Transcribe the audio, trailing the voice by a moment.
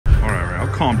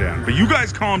calm down. But you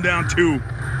guys calm down too.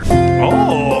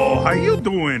 Oh, how you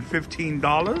doing?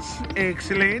 $15.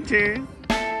 Excellent.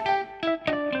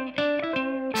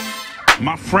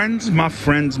 My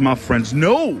friends.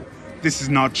 No, this is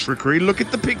not trickery. Look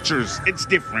at the pictures. It's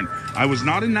different. I was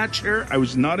not in that chair.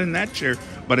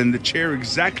 But in the chair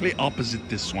exactly opposite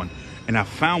this one. And I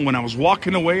found when I was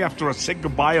walking away after I said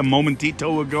goodbye a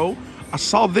momentito ago, I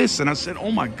saw this and I said,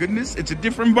 oh my goodness, it's a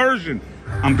different version.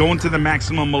 I'm going to the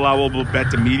maximum allowable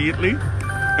bet immediately.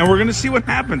 And we're going to see what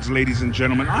happens, ladies and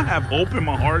gentlemen. I have hope in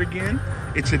my heart again.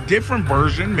 It's a different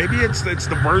version. Maybe it's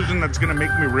the version that's going to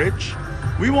make me rich.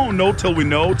 We won't know till we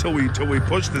know, till we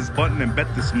push this button and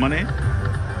bet this money.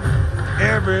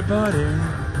 Everybody,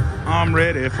 I'm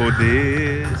ready for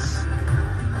this.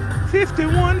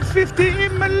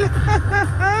 51.50 in my life.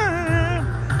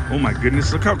 Oh my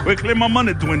goodness, look how quickly my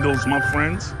money dwindles, my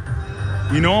friends.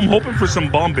 You know, I'm hoping for some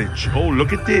bombage. Oh,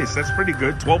 look at this. That's pretty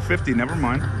good. 12.50, never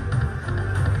mind.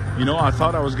 You know, I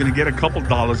thought I was going to get a couple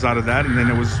dollars out of that, and then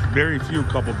it was very few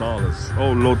couple dollars.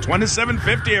 Oh, low.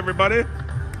 27.50, everybody.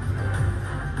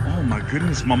 Oh my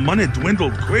goodness, my money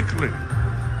dwindled quickly.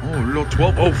 Oh, low.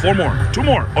 12. Oh, 4 more. 2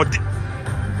 more. Oh,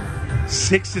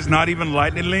 6 is not even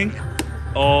lightning link.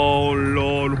 Oh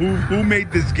Lord, who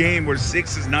made this game where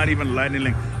 6 is not even lightning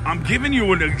link? I'm giving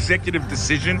you an executive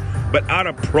decision, but out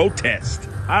of protest.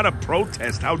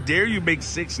 How dare you make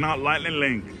 6 not lightning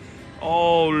link?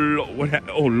 Oh Lord,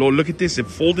 oh Lord, look at this. It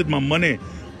folded my money.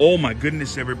 Oh my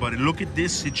goodness, everybody, look at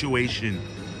this situation.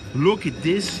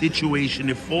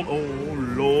 It folded. Oh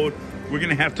Lord, we're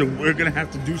gonna have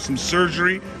to do some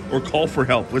surgery or call for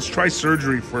help. Let's try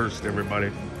surgery first,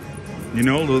 everybody. You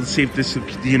know, let's see if this,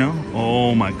 you know.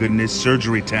 Oh, my goodness.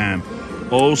 Surgery time.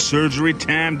 Oh, surgery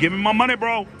time. Give me my money,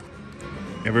 bro.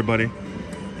 Everybody.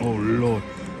 Oh, Lord.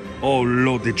 Oh,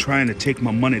 Lord. They're trying to take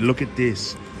my money. Look at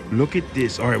this.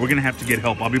 All right, we're going to have to get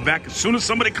help. I'll be back as soon as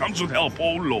somebody comes with help.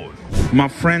 Oh, Lord. My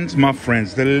friends.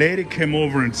 The lady came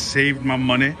over and saved my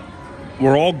money.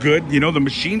 We're all good. You know, the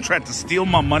machine tried to steal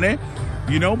my money.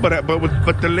 You know, but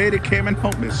the lady came and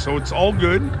helped me, so it's all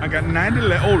good. I got 90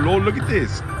 left. Oh Lord, look at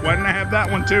this. Why didn't I have that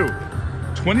one too?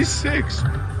 26.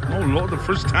 Oh Lord, the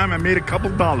first time I made a couple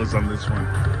dollars on this one.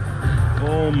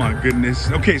 Oh my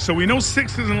goodness. Okay, so we know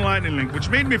 6 isn't lightning link, which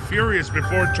made me furious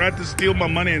before it tried to steal my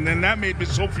money, and then that made me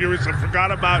so furious I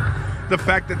forgot about the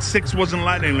fact that 6 wasn't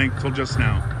lightning link till just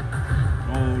now.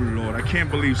 Oh Lord, I can't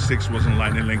believe 6 wasn't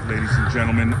lightning link, ladies and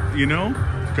gentlemen. You know?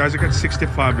 Guys, I got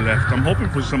 65 left. I'm hoping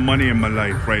for some money in my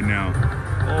life right now.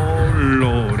 Oh,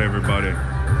 Lord, everybody.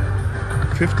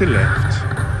 50 left.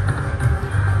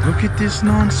 Look at this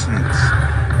nonsense.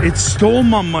 It stole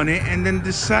my money and then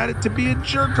decided to be a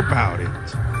jerk about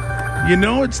it. You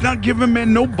know, it's not giving me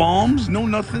no bombs, no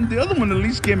nothing. The other one at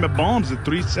least gave me bombs at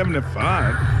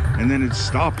 375. And then it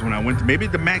stopped when I went to... Maybe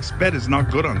the max bet is not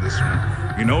good on this one.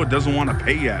 You know, it doesn't want to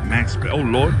pay you at max bet. Oh,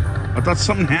 Lord. I thought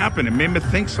something happened. It made me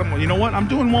think something. You know what? I'm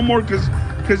doing one more because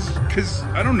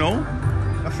I don't know.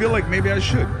 I feel like maybe I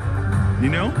should. You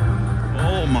know?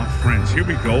 Oh, my friends. Here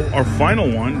we go. Our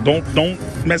final one. Don't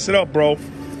mess it up, bro. All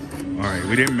right.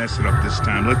 We didn't mess it up this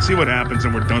time. Let's see what happens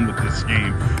and we're done with this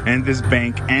game and this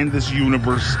bank and this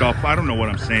universe stuff. I don't know what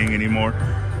I'm saying anymore.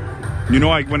 You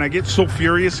know, when I get so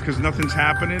furious because nothing's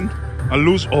happening, I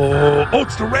lose. Oh,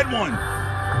 it's the red one.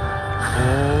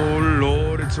 Oh,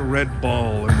 Lord, it's a red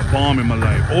ball and a bomb in my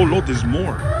life. Oh, Lord, there's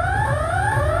more.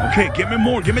 Okay, give me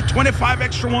more. Give me 25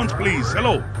 extra ones, please.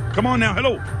 Hello. Come on now.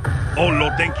 Hello. Oh,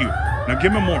 Lord, thank you. Now,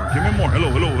 give me more. Hello.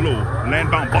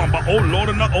 Land bomb. Oh, Lord,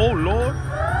 enough. Oh, Lord.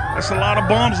 That's a lot of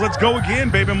bombs. Let's go again,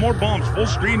 baby. More bombs. Full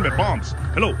screen with bombs.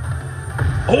 Hello.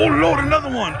 Oh, Lord, another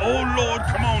one. Oh, Lord,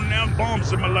 come on now.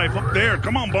 Bombs in my life. Up there.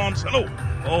 Come on, bombs. Hello.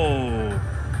 Oh,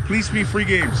 please be free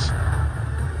games.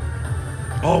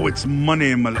 Oh, it's money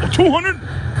in my life. Oh, 200?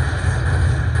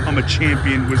 I'm a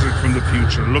champion wizard from the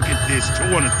future. Look at this.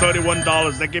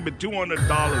 $231. That gave me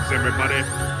 $200, everybody.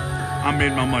 I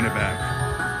made my money back.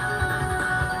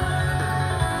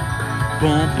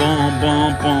 Boom, boom,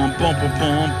 boom, boom, boom, boom,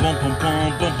 boom, boom, boom,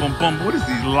 boom, boom, boom, boom. What is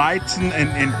these lights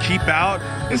and keep out?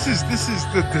 This is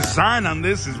the design on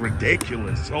this is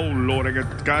ridiculous. Oh Lord, I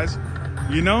got guys.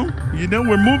 You know,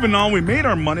 we're moving on. We made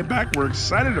our money back. We're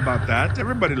excited about that.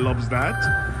 Everybody loves that.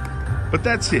 But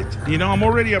that's it. You know, I'm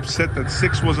already upset that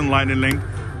 6 wasn't lightning link.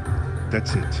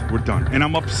 That's it. We're done. And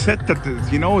I'm upset that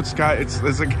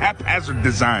it's like haphazard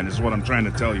design is what I'm trying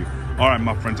to tell you. All right,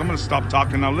 my friends, I'm going to stop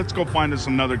talking now. Let's go find us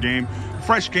another game.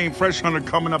 Fresh game, fresh hunter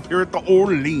coming up here at the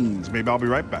Orleans. Maybe I'll be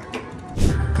right back.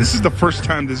 This is the first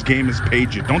time this game has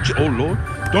paid you. Don't you, oh Lord,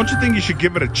 don't you think you should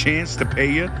give it a chance to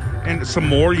pay you? And some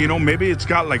more, you know, maybe it's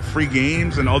got like free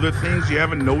games and other things you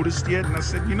haven't noticed yet. And I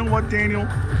said, you know what, Daniel?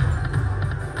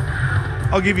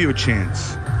 I'll give you a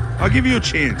chance. I'll give you a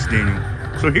chance, Daniel.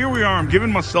 So here we are. I'm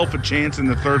giving myself a chance in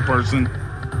the third person.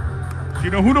 You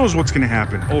know, who knows what's going to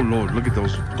happen? Oh, Lord, look at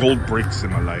those gold bricks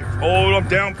in my life. Oh, I'm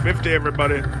down 50,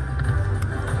 everybody.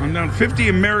 I'm down 50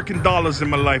 American dollars in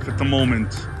my life at the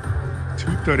moment.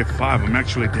 235. I'm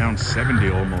actually down 70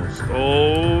 almost.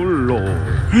 Oh, Lord.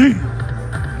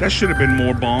 That should have been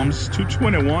more bombs.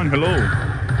 221. Hello.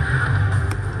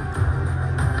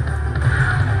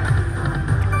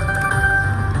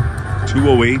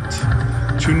 $208.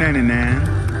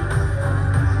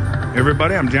 $299.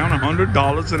 Everybody, I'm down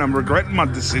 $100 and I'm regretting my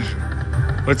decision.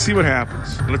 Let's see what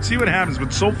happens. Let's see what happens.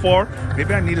 But so far,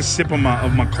 maybe I need a sip of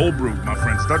my cold brew, my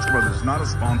friends. Dutch Brothers, not a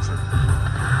sponsor.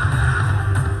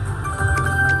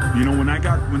 You know, when I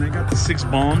got the 6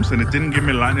 bombs and it didn't give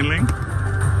me lightning link,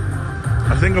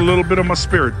 I think a little bit of my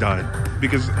spirit died.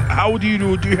 Because how do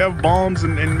you have bombs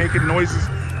and making noises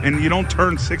and you don't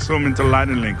turn 6 of them into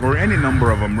lightning link or any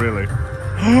number of them really?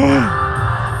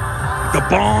 The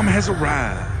bomb has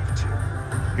arrived.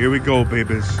 Here we go,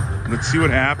 babies. Let's see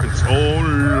what happens. Oh,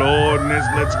 Lordness.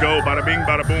 Let's go. Bada bing,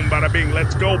 bada boom, bada bing.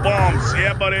 Let's go, bombs.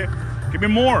 Yeah, buddy. Give me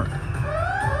more.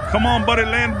 Come on, buddy.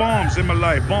 Land bombs in my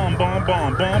life. Bomb, bomb,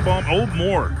 bomb, bomb, bomb. Oh,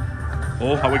 more.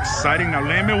 Oh, how exciting. Now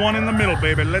land me one in the middle,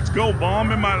 baby. Let's go.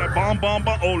 Bomb in my life. Bomb, bomb,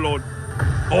 bomb. Oh, Lord.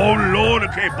 Oh, Lord.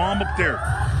 Okay, bomb up there.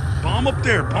 Bomb up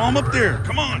there. Bomb up there.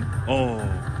 Come on. Oh.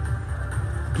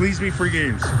 Please be free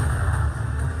games.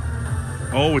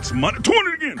 Oh, it's money.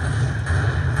 200 again.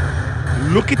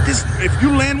 Look at this. If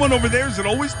you land one over there, is it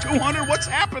always 200? What's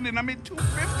happening? I'm at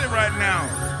 250 right now.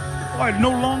 Oh, I no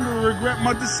longer regret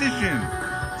my decision.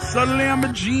 Suddenly, I'm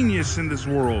a genius in this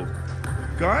world.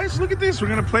 Guys, look at this. We're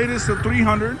going to play this at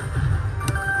 300.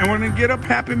 And we're going to get up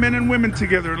happy men and women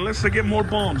together unless I get more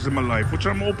bombs in my life, which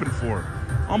I'm open for.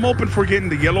 I'm open for getting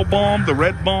the yellow bomb, the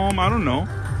red bomb. I don't know.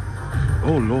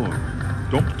 Oh, Lord.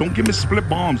 Don't give me split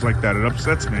bombs like that. It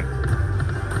upsets me.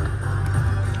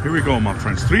 Here we go, my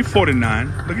friends.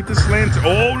 349. Look at this land.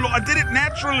 Oh, Lord, I did it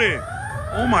naturally.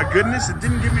 Oh, my goodness. It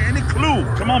didn't give me any clue.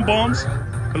 Come on, bombs.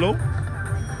 Hello?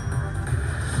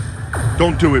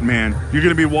 Don't do it, man. You're going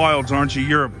to be wilds, aren't you?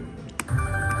 You're...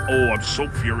 Oh, I'm so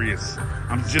furious.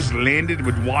 I'm just landed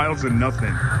with wilds and nothing.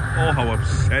 Oh, how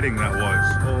upsetting that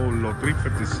was. Oh, Lord.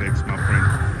 356, my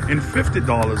friend. In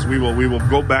 $50, we will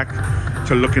go back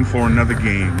to looking for another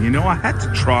game. You know, I had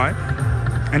to try.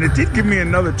 And it did give me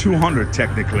another 200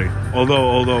 technically,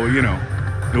 although you know,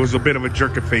 it was a bit of a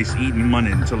jerk-a-face eating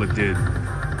money until it did.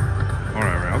 All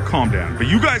right, I'll calm down. But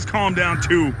you guys calm down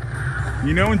too.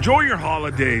 You know, enjoy your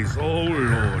holidays. Oh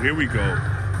Lord, here we go.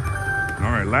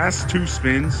 All right, last 2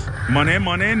 spins. Money,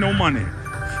 money, no money.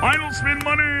 Final spin,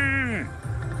 money.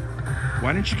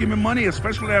 Why didn't you give me money,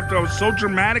 especially after I was so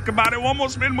dramatic about it? One more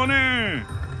spin, money.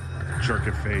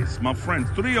 Jerk-a-face, my friends.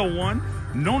 301.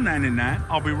 No 99.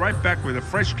 I'll be right back with a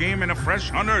fresh game and a fresh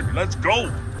 100. Let's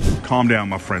go. Calm down,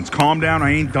 my friends. Calm down.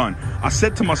 I ain't done. I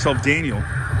said to myself, Daniel,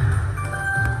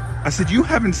 I said, you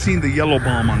haven't seen the yellow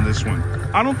bomb on this one.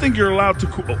 I don't think you're allowed to...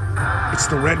 Oh, it's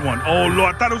the red one. Oh,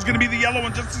 Lord. I thought it was going to be the yellow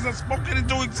one just as I spoke it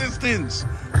into existence.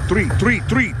 3, 3,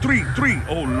 3, 3, 3.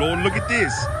 Oh, Lord. Look at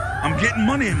this. I'm getting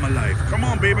money in my life. Come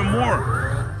on, baby. More.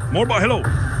 More bomb. Hello.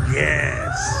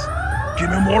 Yes. Give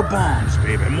me more bombs,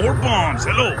 baby. More bombs.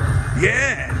 Hello.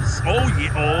 Yes. Oh,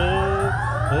 yeah.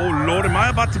 Oh, Lord. Am I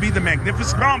about to be the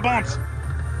magnificent bombs?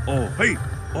 Oh, hey.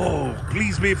 Oh,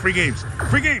 please be free games.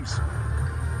 Free games.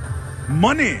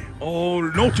 Money. Oh,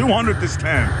 no 200 this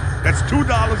time. That's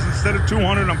 $2 instead of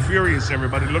 200. I'm furious,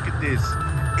 everybody. Look at this.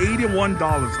 $81.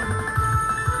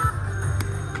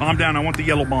 Calm down. I want the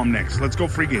yellow bomb next. Let's go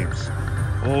free games.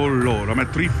 Oh, Lord. I'm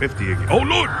at 350 again. Oh,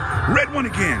 Lord. Red one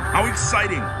again. How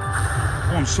exciting.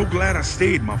 Oh, I'm so glad I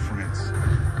stayed, my friends.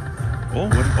 Oh,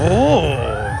 what?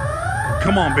 Oh.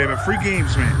 Come on, baby. Free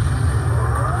games, man.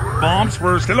 Bombs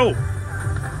first. Hello.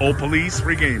 Oh, police.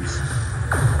 Free games.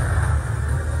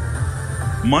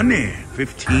 Money.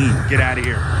 15. Get out of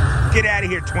here. Get out of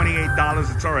here. $28.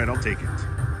 It's all right. I'll take it.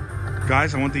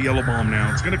 Guys, I want the yellow bomb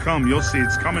now. It's going to come. You'll see.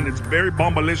 It's coming. It's very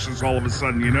bombalicious all of a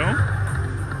sudden, you know?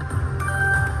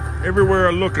 Everywhere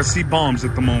I look, I see bombs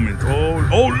at the moment.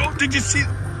 Oh, look. Did you see...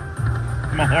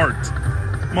 My heart.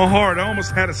 I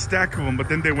almost had a stack of them, but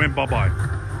then they went bye-bye.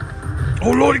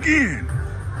 Oh, Lord, again.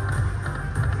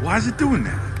 Why is it doing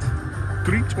that?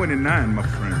 329, my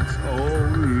friends. Oh,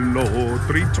 Lord.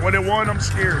 321. I'm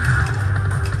scared.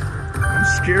 I'm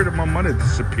scared of my money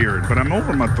disappearing, but I'm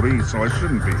over my 3, so I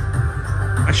shouldn't be.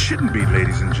 I shouldn't be,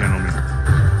 ladies and gentlemen.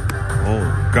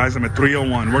 Oh, guys, I'm at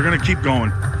 301. We're going to keep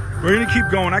going. We're going to keep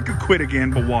going. I could quit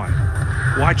again, but why?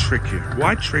 Why trick you?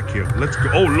 Why trick you? Let's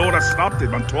go. Oh, Lord, I stopped it.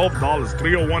 I'm $12.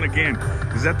 301 again.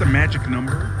 Is that the magic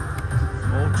number?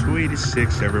 Oh,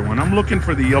 286, everyone. I'm looking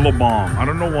for the yellow bomb. I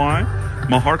don't know why.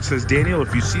 My heart says, Daniel,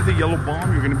 if you see the yellow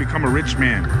bomb, you're going to become a rich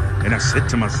man. And I said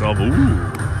to myself, ooh.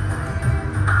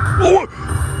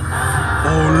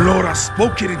 Oh, Lord, I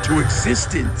spoke it into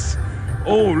existence.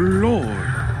 Oh, Lord.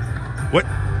 What?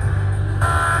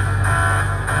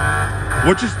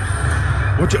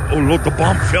 Oh, Lord, the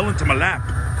bomb fell into my lap.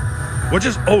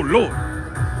 Oh, Lord.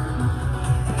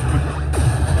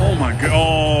 Oh, my God.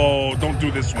 Oh, don't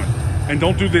do this one. And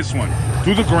don't do this one.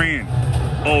 Do the grand.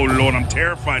 Oh, Lord, I'm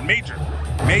terrified. Major.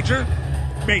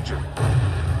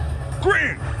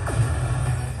 Grand.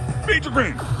 Major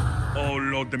grand. Oh,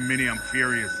 Lord, the mini, I'm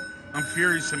furious. I'm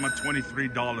furious in my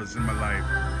 $23 in my life.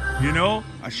 You know,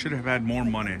 I should have had more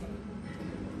money.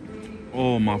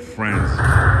 Oh, my friends.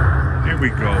 Here we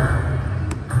go.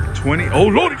 20. Oh,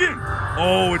 Lord, again.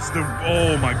 Oh,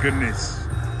 oh, my goodness.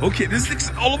 Okay,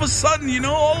 all of a sudden, you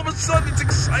know, all of a sudden it's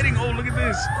exciting. Oh, look at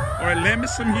this. All right, land me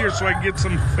some here so I can get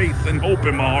some faith and hope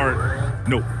in my heart.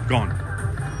 No, gone.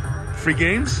 Free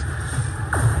games?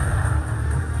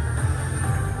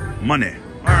 Money.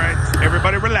 All right,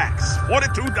 everybody relax.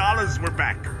 $42, we're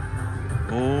back.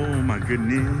 Oh, my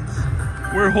goodness.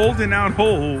 We're holding out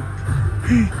hope.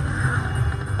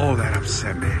 Oh, that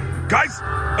upset me. Guys,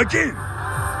 again.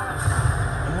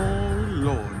 Oh,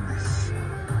 Lordness.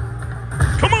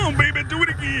 Come on, baby, do it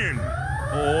again.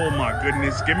 Oh, my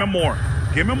goodness. Give me more.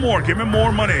 Give me more. Give me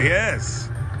more money. Yes.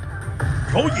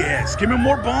 Oh, yes. Give me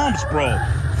more bombs, bro.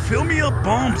 Fill me up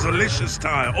bombs, delicious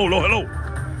style. Oh, hello.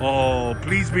 Oh,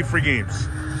 please be free games.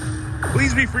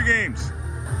 Please be free games.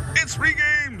 It's free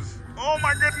games. Oh,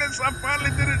 my goodness. I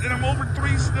finally did it, and I'm over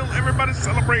 3 still. Everybody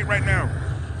celebrate right now.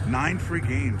 9 free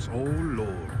games. Oh,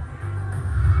 Lord.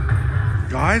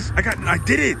 Guys, I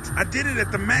did it. I did it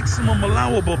at the maximum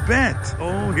allowable bet.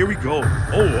 Oh, here we go.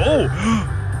 Oh.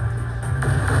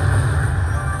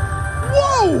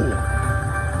 Whoa.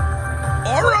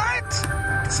 All right.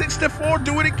 64,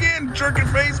 do it again. Jerking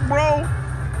face, bro.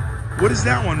 What is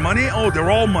that one? Money? Oh, they're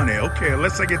all money. Okay,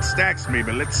 unless I get stacks,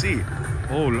 maybe. Let's see.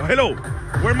 Oh, hello.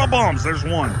 Where are my bombs? There's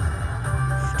one.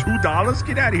 $2?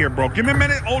 Get out of here, bro. Give me a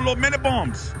minute. Oh, look, minute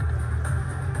bombs.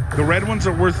 The red ones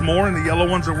are worth more, and the yellow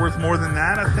ones are worth more than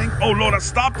that, I think. Oh, Lord, I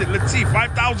stopped it. Let's see.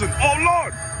 5,000. Oh,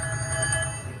 Lord.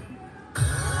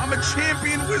 I'm a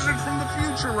champion wizard from the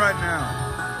future right now.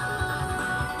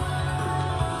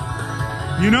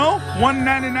 You know?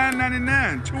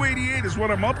 $199.99. $288 is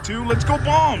what I'm up to. Let's go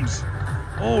bombs.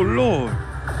 Oh, Lord.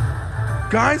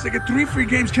 Guys, I get 3 free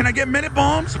games. Can I get minute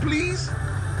bombs, please?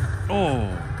 Oh.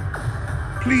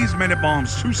 Please, minute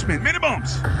bombs. 2 spin. Minute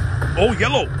bombs. Oh,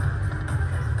 yellow.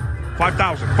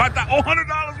 5,000. Oh,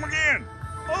 $100 again.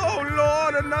 Oh,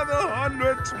 Lord, another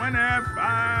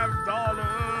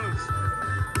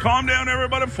 $125. Calm down,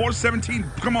 everybody. 417.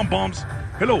 Come on, bombs.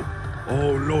 Hello.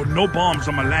 Oh, Lord, no bombs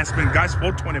on my last spin. Guys,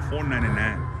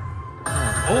 $424.99.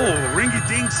 Oh,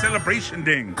 ringy-ding, celebration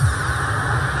ding.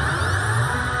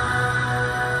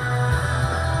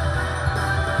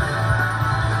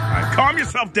 Calm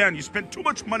yourself down. You spent too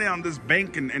much money on this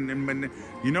bank and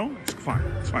you know, it's fine.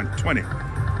 It's fine. 20.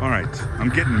 All right. I'm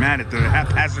getting mad at the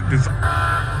haphazard design.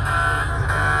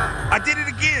 I did it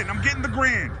again. I'm getting the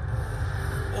grand.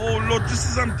 Oh, Lord,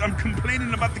 just as I'm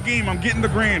complaining about the game, I'm getting the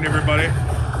grand, everybody.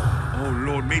 Oh,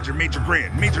 Lord, major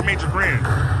grand. Major grand.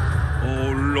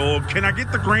 Oh, Lord, can I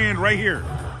get the grand right here?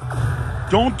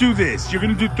 Don't do this. You're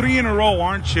going to do 3 in a row,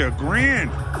 aren't you?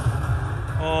 Grand.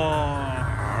 Oh,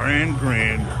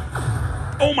 grand.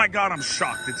 Oh, my God, I'm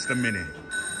shocked. It's the mini.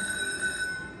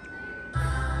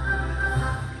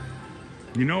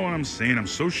 You know what I'm saying? I'm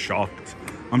so shocked.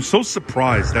 I'm so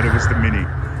surprised that it was the mini.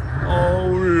 Oh,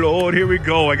 Lord, here we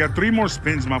go. I got 3 more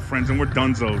spins, my friends, and we're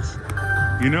dunzos.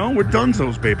 You know, we're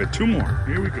dunzos, baby. 2 more.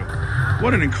 Here we go.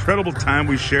 What an incredible time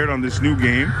we shared on this new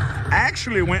game. I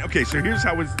actually went... Okay, so here's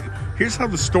how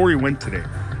the story went today.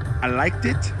 I liked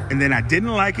it, and then I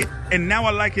didn't like it, and now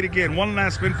I like it again. 1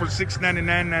 last spin for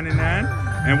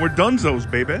 $699.99. And we're dunzos,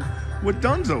 baby. We're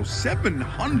dunzos.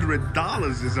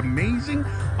 $700 is amazing.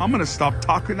 I'm going to stop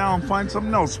talking now and find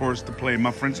something else for us to play,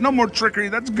 my friends. No more trickery.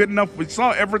 That's good enough. We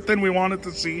saw everything we wanted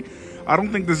to see. I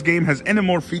don't think this game has any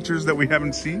more features that we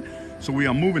haven't seen. So we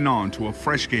are moving on to a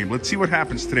fresh game. Let's see what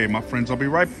happens today, my friends. I'll be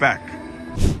right back.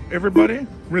 Everybody,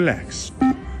 relax.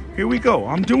 Here we go.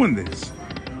 I'm doing this.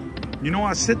 You know,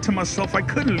 I said to myself, I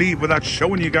couldn't leave without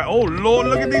showing you guys. Oh, Lord,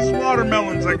 look at these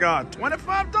watermelons I got.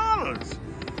 $25.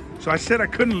 So I said I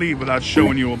couldn't leave without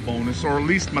showing you a bonus, or at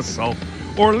least myself.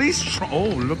 Or at least, oh,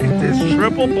 look at this.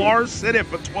 Triple bar city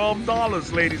for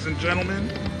 $12, ladies and gentlemen.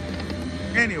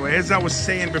 Anyway, as I was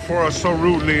saying before I so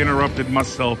rudely interrupted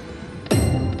myself.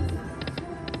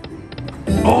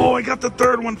 Oh, I got the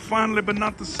third one finally, but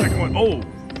not the second one. Oh,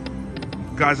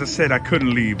 guys, I said I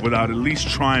couldn't leave without at least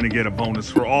trying to get a bonus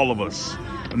for all of us.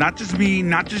 Not just me,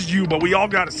 not just you, but we all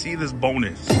got to see this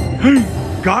bonus.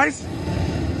 Guys?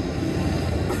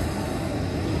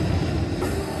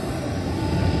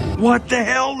 What the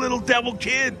hell, little devil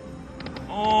kid?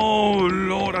 Oh,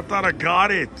 Lord, I thought I got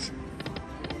it.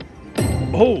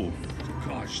 Oh,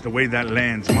 gosh, the way that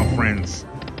lands, my friends.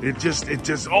 It just,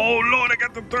 oh, Lord, I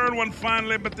got the third one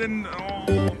finally, but then,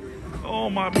 oh,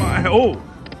 my, oh.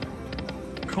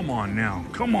 Come on now.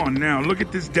 Look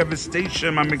at this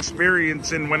devastation I'm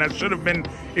experiencing when I should have been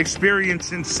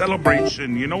experiencing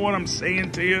celebration. You know what I'm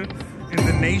saying to you? In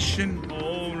the nation?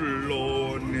 Oh,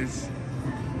 Lordness.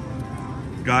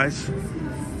 Guys,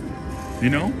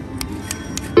 you know,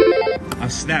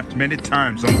 I've snapped many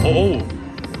times. Oh,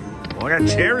 I got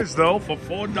cherries though for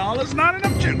 $4. Not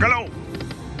enough cherries. Hello.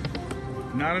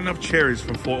 Not enough cherries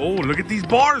for $4. Oh, look at these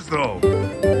bars though.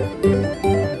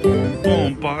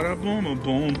 Boom, bada, boom,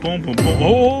 boom, boom, boom,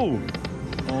 boom.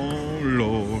 Oh,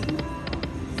 Lord.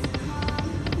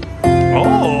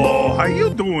 Oh, how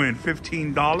you doing?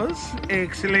 $15.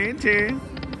 Excellent.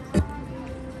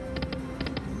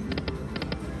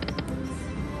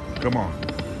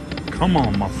 Come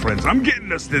on, my friends. I'm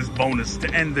getting us this bonus to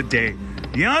end the day.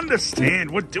 You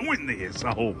understand? We're doing this. I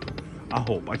hope.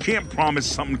 I can't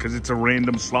promise something because it's a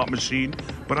random slot machine,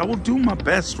 but I will do my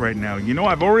best right now. You know,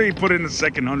 I've already put in the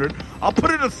second 100. I'll put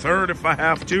in a third if I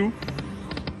have to.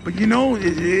 But you know,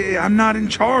 I'm not in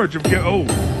charge of oh,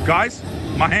 guys,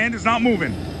 my hand is not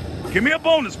moving. Give me a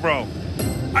bonus, bro.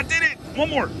 I did it. One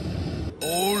more.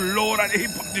 Oh, Lord,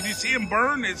 did you see him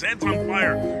burn? His head's on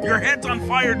fire. Your head's on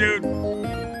fire, dude.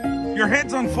 Your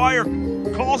head's on fire.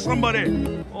 Call somebody.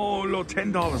 Oh, Lord,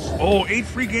 $10. Oh, 8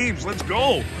 free games. Let's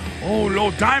go. Oh,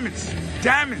 Lord, diamonds.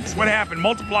 What happened?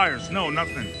 Multipliers. No,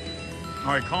 nothing.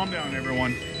 All right, calm down,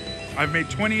 everyone. I've made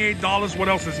 $28. What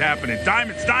else is happening?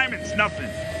 Diamonds,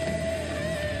 nothing.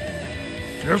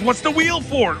 What's the wheel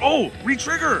for? Oh,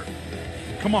 retrigger.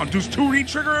 Come on, does 2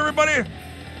 retrigger, everybody?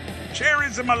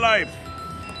 Cherries in my life.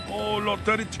 Oh, Lord,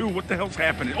 32. What the hell's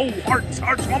happening? Oh, hearts,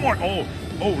 one more. Oh,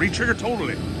 retrigger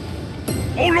totally.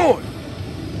 Oh, Lord.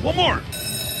 One more.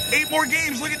 8 more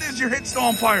games. Look at this. Your head's still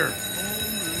on fire.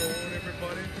 Oh, Lord,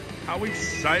 everybody. How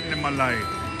exciting in my life.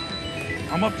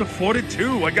 I'm up to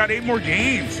 42. I got 8 more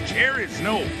games. Cherries,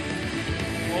 no.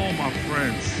 Oh, my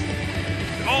friends.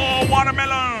 Oh,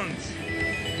 watermelons.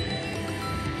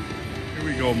 Here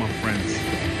we go, my friends.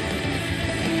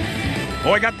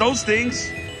 Oh, I got those things.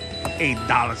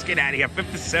 $8. Get out of here.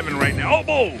 57 right now.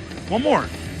 Oh, one more.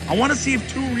 I want to see if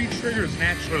 2 re-triggers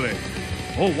naturally.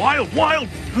 Oh, wild. Wild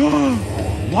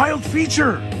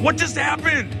feature. What just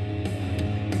happened?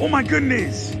 Oh, my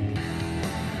goodness.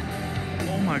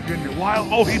 Wild.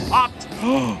 Oh, he popped.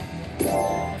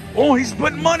 Oh, he's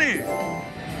putting money.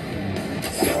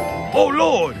 Oh,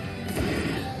 Lord.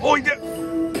 Oh, he did.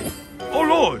 Oh,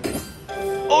 Lord.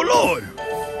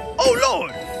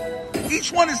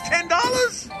 Each one is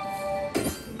 $10?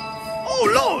 Oh,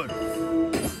 Lord.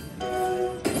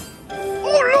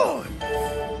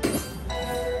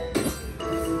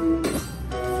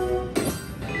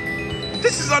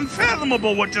 This is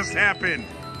unfathomable what just happened.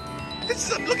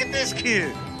 Look at this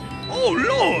kid. Oh,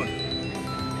 Lord.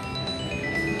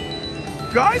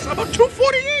 Guys, I'm up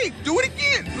 248. Do it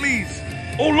again, please.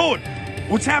 Oh, Lord.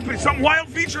 What's happening? Some wild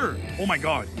feature. Oh, my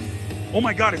God.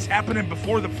 It's happening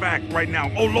before the fact right now.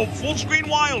 Oh, Lord, full screen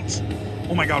wilds.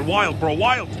 Oh, my God, wild, bro,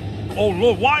 wild. Oh,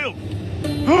 Lord, wild.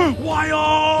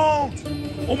 Wild.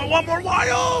 Oh, my, one more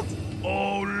wild.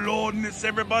 Oh, Lordness,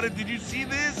 everybody. Did you see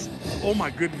this? Oh, my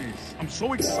goodness. I'm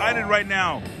so excited right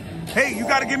now. Hey, you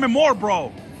got to give me more,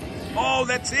 bro. Oh,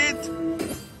 that's it?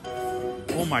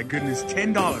 Oh, my goodness.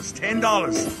 $10,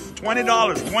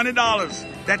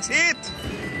 $20. That's it?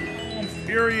 Oh, I'm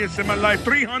furious in my life.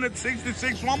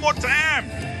 366. One more time.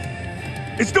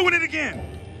 It's doing it again.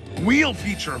 Wheel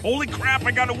feature. Holy crap,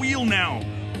 I got a wheel now.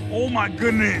 Oh, my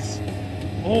goodness.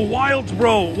 Oh, wilds,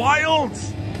 bro.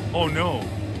 Wilds. Oh, no.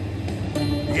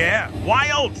 Yeah,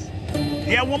 wilds.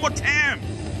 Yeah, one more time.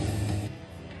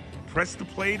 Press the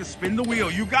play to spin the wheel.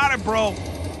 You got it, bro.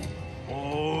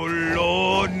 Oh,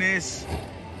 Lordness.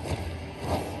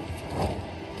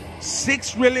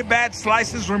 6 really bad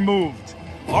slices removed.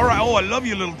 All right. Oh, I love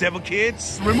you, little devil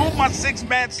kids. Remove my 6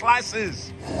 bad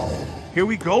slices. Here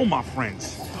we go, my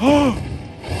friends. Oh.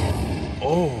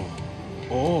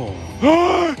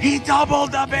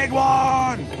 doubled the big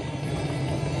one.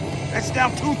 That's now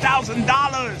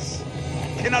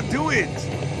 $2,000. Can I do it?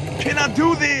 Can I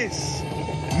do this?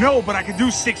 No, but I can do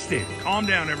 60. Calm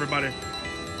down, everybody.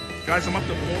 Guys, I'm up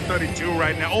to 432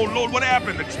 right now. Oh, Lord, what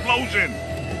happened? Explosion.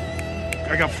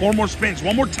 I got 4 more spins.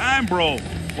 One more time, bro.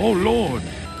 Oh, Lord.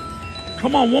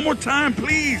 Come on, one more time,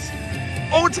 please.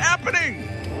 Oh, it's happening.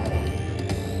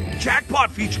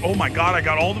 Jackpot feature. Oh, my God, I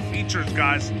got all the features,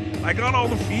 guys. I got all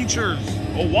the features.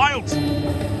 Oh, wilds.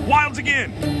 Wilds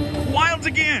again. Wilds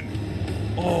again.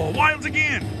 Oh, wilds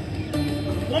again.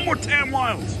 One more time,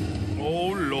 wilds. Oh,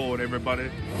 Lord, everybody.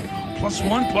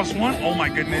 +1, +1. Oh, my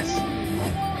goodness.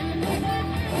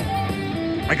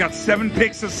 I got 7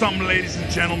 picks of something, ladies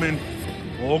and gentlemen.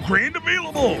 Oh, grand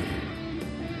available.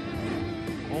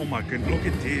 Oh, my goodness. Look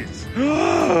at this.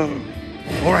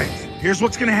 All right. Here's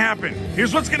what's going to happen.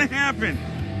 Here's what's going to happen.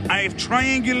 I have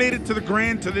triangulated to the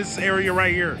grand to this area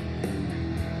right here.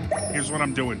 Here's what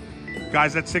I'm doing.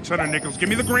 Guys, that's 600 nickels. Give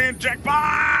me the grand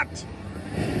jackpot.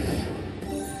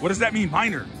 What does that mean?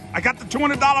 Minor. I got the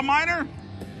 $200 minor?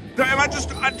 I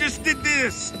just did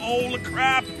this. Holy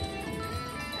crap.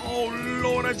 Oh,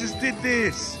 Lord, I just did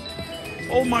this.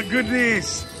 Oh, my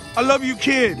goodness. I love you,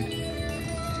 kid.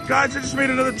 Guys, I just made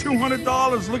another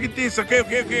 $200. Look at this.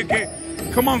 Okay.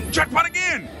 Come on. Jackpot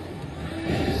again.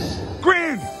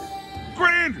 Grand.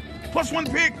 +1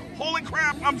 pick. Holy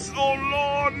crap. I'm so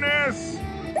Lordness.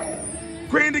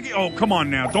 Grand again. Oh, come on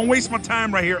now. Don't waste my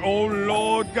time right here. Oh,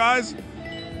 Lord, guys.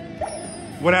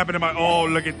 What happened to my... Oh,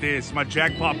 look at this. My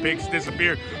jackpot picks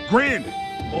disappeared. Grand.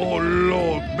 Oh,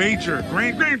 Lord. Major.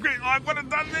 Grand. Oh, I would have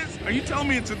done this. Are you telling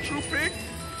me it's a true pick?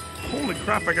 Holy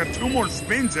crap. I got 2 more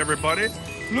spins, everybody.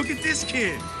 Look at this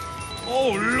kid.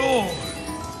 Oh, Lord.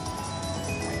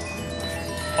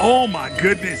 Oh, my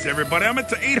goodness, everybody. I'm at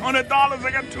to $800.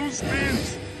 I got 2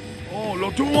 spins. Oh,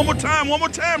 Lord. Do it one more time. One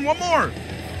more.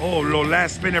 Oh, Lord.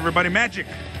 Last spin, everybody. Magic.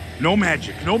 No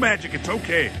magic. It's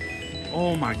okay.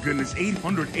 Oh, my goodness.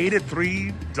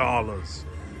 $883.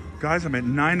 Guys, I'm at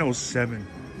 907.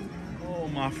 Oh,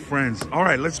 my friends. All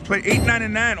right, let's play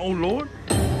 899. Oh, Lord.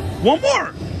 One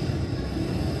more.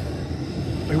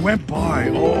 It went by.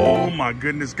 Oh, my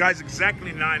goodness. Guys,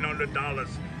 exactly $900.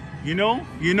 You know,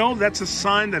 that's a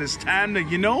sign that it's time to,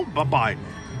 bye-bye.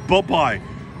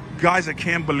 Guys, I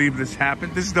can't believe this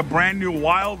happened. This is the brand new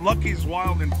Wild, Lucky's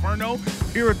Wild Inferno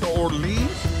here at the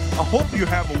Orleans. I hope you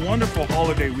have a wonderful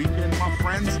holiday weekend, my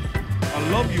friends. I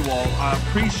love you all. I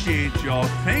appreciate y'all.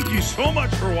 Thank you so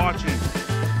much for watching.